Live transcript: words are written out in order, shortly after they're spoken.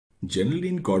Generally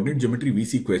in coordinate geometry, we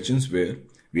see questions where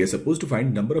we are supposed to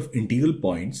find number of integral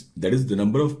points, that is the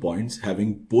number of points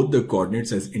having both the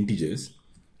coordinates as integers,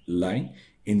 lying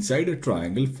inside a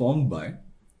triangle formed by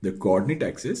the coordinate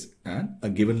axis and a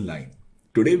given line.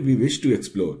 Today we wish to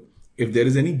explore if there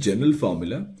is any general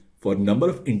formula for number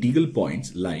of integral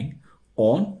points lying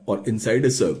on or inside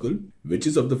a circle which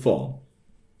is of the form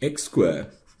x square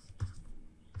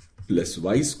plus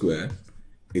y square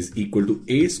is equal to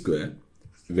a square,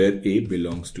 where a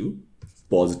belongs to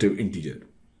positive integer.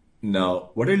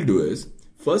 Now what I'll do is,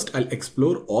 first I'll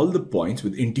explore all the points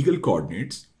with integral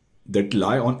coordinates that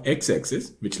lie on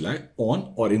x-axis, which lie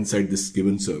on or inside this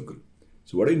given circle.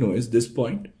 So what I know is this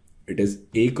point, it is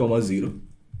a comma 0,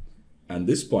 and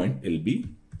this point will be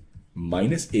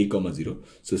minus a comma 0.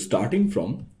 So starting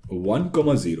from 1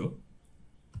 comma 0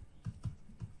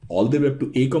 all the way up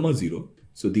to a comma 0,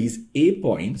 so these a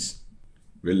points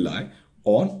will lie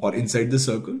on or inside the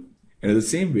circle. And in the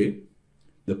same way,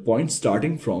 the points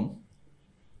starting from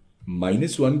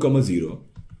minus 1 comma 0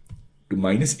 to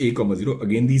minus a comma 0,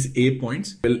 again these a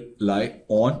points will lie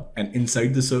on and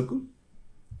inside the circle.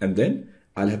 And then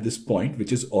I'll have this point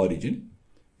which is origin,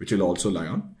 which will also lie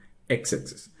on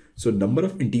x-axis. So number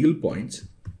of integral points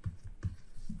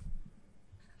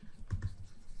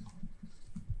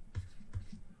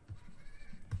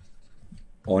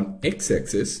on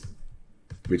x-axis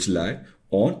which lie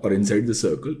on or inside the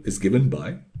circle is given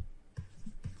by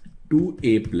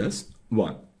 2a plus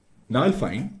 1. Now I'll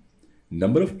find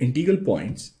number of integral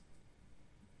points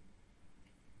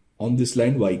on this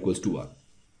line y equals to 1.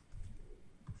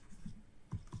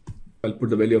 I'll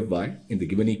put the value of y in the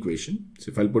given equation.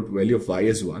 So if I'll put value of y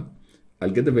as 1,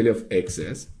 I'll get the value of x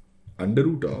as under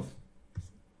root of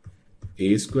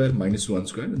a square minus 1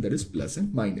 square, and that is plus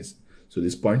and minus. So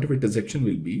this point of intersection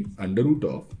will be under root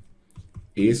of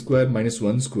a square minus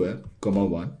 1 square comma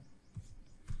 1,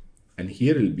 and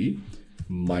here will be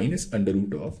minus under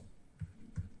root of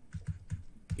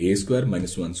a square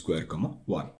minus 1 square comma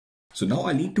 1. So now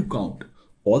I need to count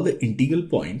all the integral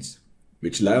points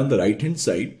which lie on the right hand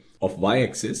side of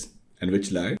y-axis and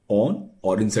which lie on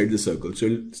or inside the circle. So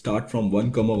it'll start from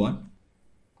 1 comma 1.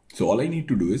 So all I need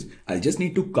to do is I'll just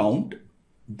need to count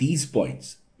these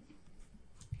points,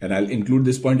 and I'll include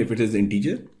this point if it is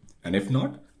integer, and if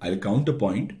not, I'll count a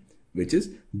point which is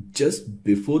just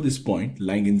before this point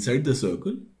lying inside the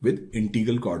circle with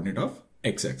integral coordinate of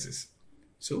x-axis.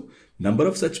 So number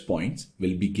of such points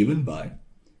will be given by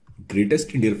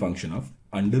greatest integer function of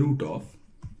under root of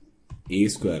a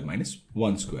square minus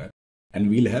 1 square, and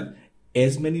we'll have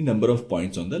as many number of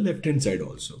points on the left hand side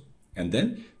also, and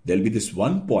then there'll be this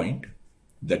one point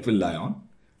that will lie on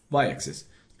y-axis.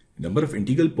 Number of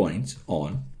integral points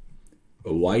on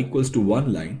y equals to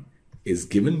 1 line is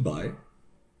given by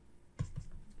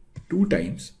 2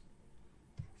 times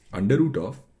under root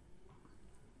of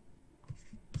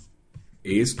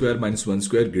a square minus 1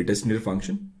 square greatest integer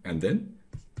function, and then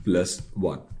plus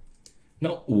 1.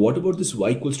 Now what about this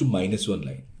y equals to minus 1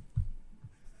 line?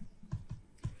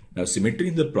 Now symmetry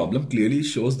in the problem clearly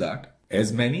shows that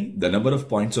as many the number of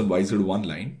points on y is equal to 1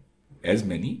 line, as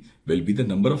many will be the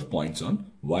number of points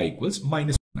on y equals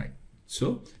minus 1 line.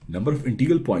 So number of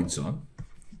integral points on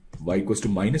y equals to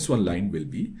minus 1 line will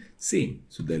be same.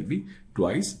 So there will be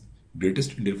twice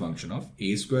greatest integer function of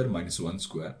a square minus 1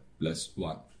 square plus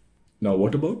 1. Now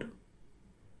what about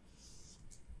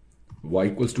y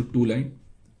equals to 2 line?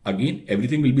 Again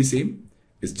everything will be same.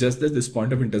 It's just that this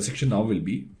point of intersection now will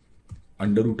be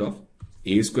under root of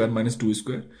a square minus 2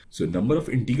 square. So number of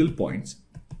integral points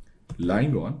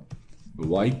lying on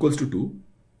y equals to 2,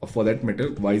 or for that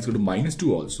matter y is equal to minus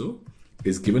 2 also,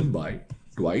 is given by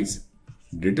twice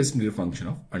greatest integer function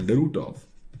of under root of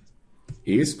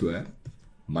a square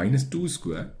minus 2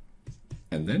 square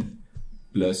and then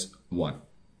plus 1.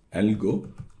 I'll go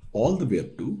all the way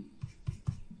up to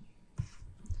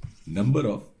number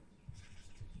of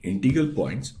integral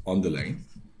points on the line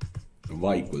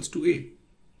y equals to a.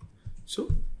 So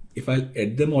if I'll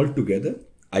add them all together,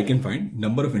 I can find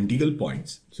number of integral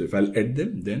points. So if I'll add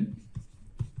them, then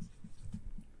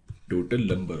total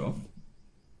number of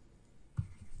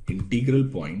integral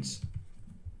points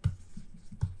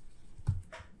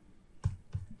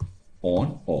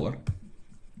on or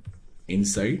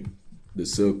inside the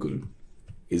circle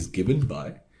is given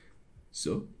by,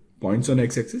 so points on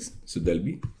x-axis, so there'll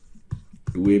be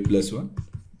 2a plus 1,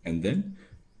 and then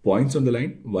points on the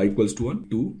line y equals to 1,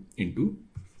 2 into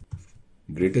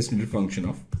greatest integer function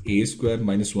of a square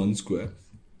minus 1 square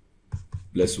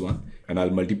plus 1, and I'll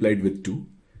multiply it with 2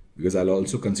 because I'll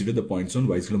also consider the points on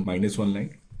y is equal to minus 1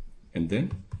 line, and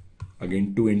then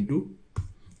again 2 into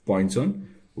points on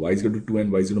y is equal to 2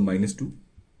 and y is equal to minus 2.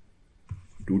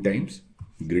 2 times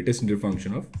greatest integral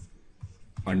function of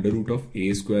under root of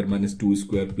a square minus 2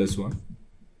 square plus 1,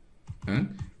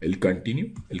 and it'll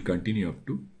continue up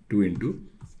to 2 into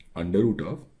under root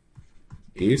of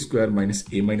a square minus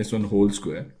a minus 1 whole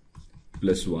square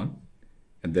plus 1,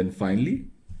 and then finally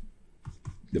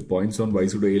the points on y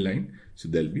equal to a line, so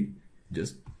there'll be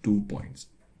just 2 points.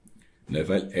 Now if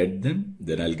I'll add them,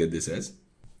 then I'll get this as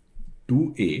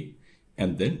 2a,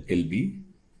 and then it'll be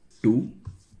 2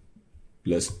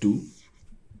 plus 2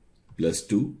 plus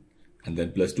 2 and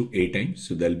then plus 2a times,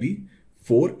 so there'll be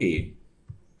 4a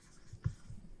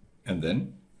and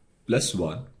then plus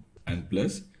 1 and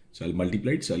plus, so I'll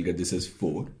multiply it, so I'll get this as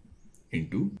 4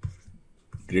 into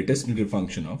greatest integral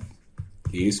function of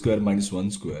a square minus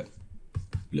 1 square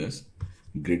plus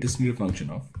greatest integral function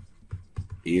of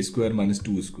a square minus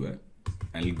 2 square,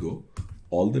 and I'll go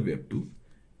all the way up to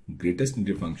greatest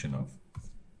integral function of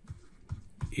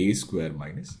a square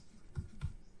minus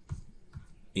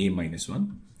a minus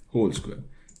 1 whole square.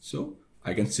 So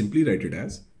I can simply write it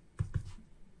as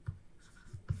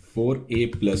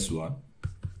 4a plus 1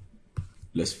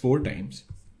 plus 4 times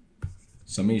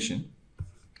summation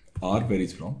r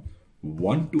varies from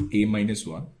 1 to a minus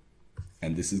 1,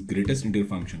 and this is greatest integral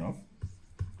function of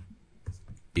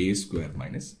a square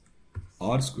minus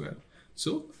r square.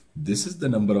 So this is the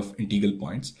number of integral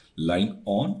points lying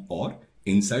on or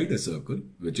inside a circle,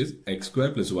 which is x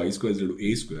square plus y square is equal to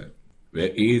a square, where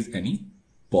a is any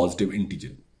positive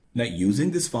integer. Now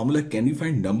using this formula, can we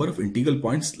find number of integral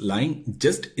points lying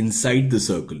just inside the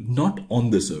circle, not on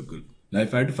the circle? Now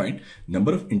if I had to find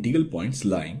number of integral points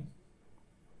lying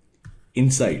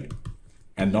inside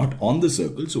and not on the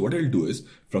circle, so what I'll do is,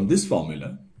 from this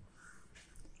formula,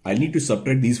 I'll need to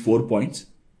subtract these 4 points,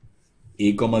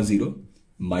 a comma 0,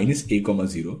 minus a comma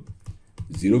 0,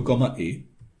 0 comma a,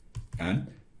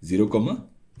 and 0 comma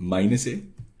minus a.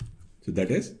 So that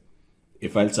is,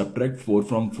 if I'll subtract 4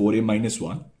 from 4a minus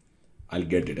 1, I'll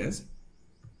get it as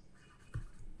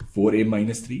 4a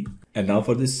minus 3. And now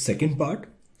for this second part,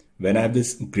 when I have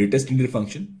this greatest integral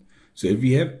function, so if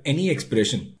we have any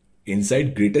expression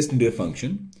inside greatest integral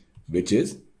function, which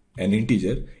is an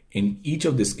integer, in each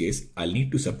of this case, I'll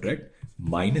need to subtract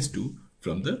minus 2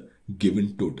 from the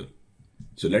given total.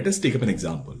 So let us take up an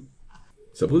example.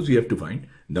 Suppose we have to find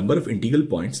number of integral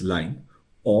points lying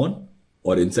on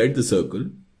or inside the circle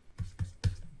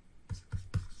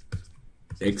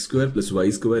x square plus y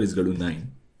square is equal to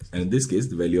 9, and in this case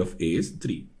the value of a is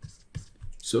 3.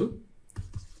 So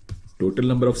total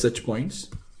number of such points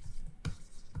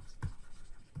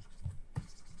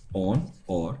on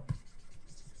or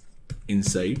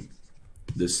inside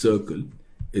the circle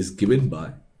is given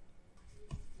by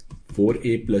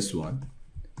 4a plus 1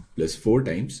 plus 4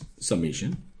 times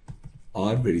summation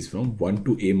r varies from 1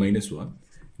 to a minus 1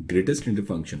 greatest integral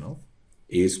function of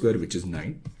a square, which is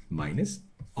 9, minus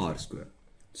r square.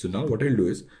 So now what I'll do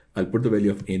is, I'll put the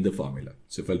value of a in the formula.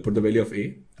 So if I'll put the value of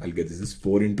a, I'll get this is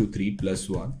 4 into 3 plus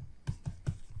 1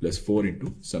 plus 4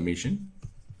 into summation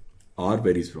r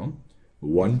varies from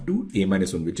 1 to a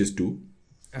minus 1, which is 2,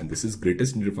 and this is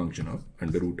greatest integral function of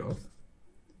under root of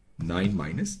 9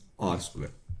 minus r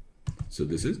square. So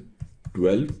this is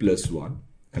 12 plus 1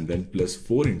 and then plus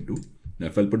 4 into, now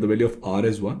if I'll put the value of r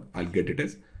as 1, I'll get it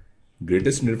as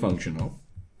greatest integral function of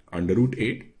under root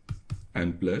 8,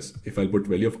 and plus if I'll put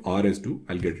value of r as 2,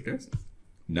 I'll get it as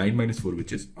 9 minus 4,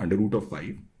 which is under root of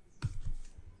 5.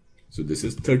 So this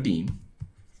is 13,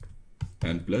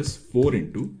 and plus 4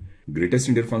 into greatest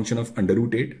integral function of under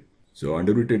root 8. So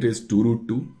under root 8 is 2 root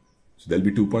 2. So there'll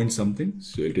be 2 point something.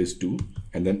 So it is 2.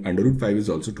 And then under root 5 is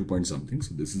also 2 point something.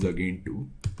 So this is again 2.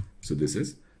 So this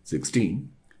is 16.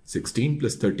 16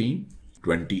 plus 13,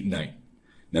 29.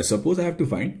 Now suppose I have to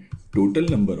find total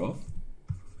number of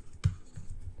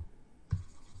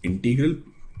integral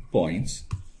points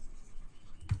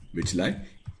which lie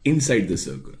inside the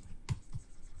circle.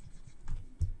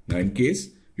 Now in case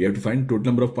we have to find total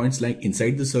number of points lying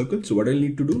inside the circle, so what I'll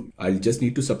need to do, I'll just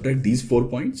need to subtract these 4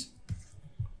 points.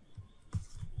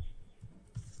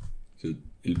 So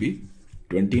it'll be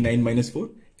 29 minus 4,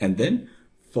 and then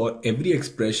for every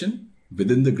expression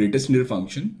within the greatest integral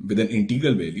function with an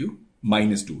integral value,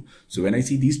 minus 2. So when I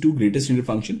see these two greatest integral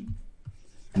function,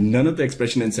 none of the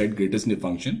expression inside greatest integral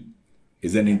function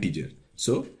is an integer.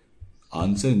 So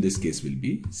answer in this case will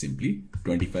be simply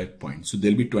 25 points. So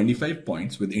there'll be 25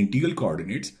 points with integral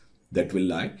coordinates that will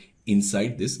lie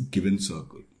inside this given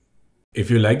circle. If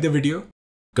you like the video,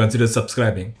 consider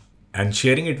subscribing and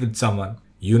sharing it with someone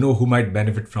you know who might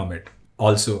benefit from it.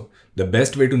 Also, the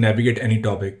best way to navigate any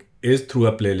topic is through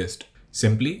a playlist.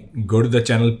 Simply go to the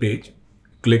channel page,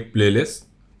 click playlist,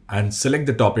 and select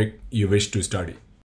the topic you wish to study.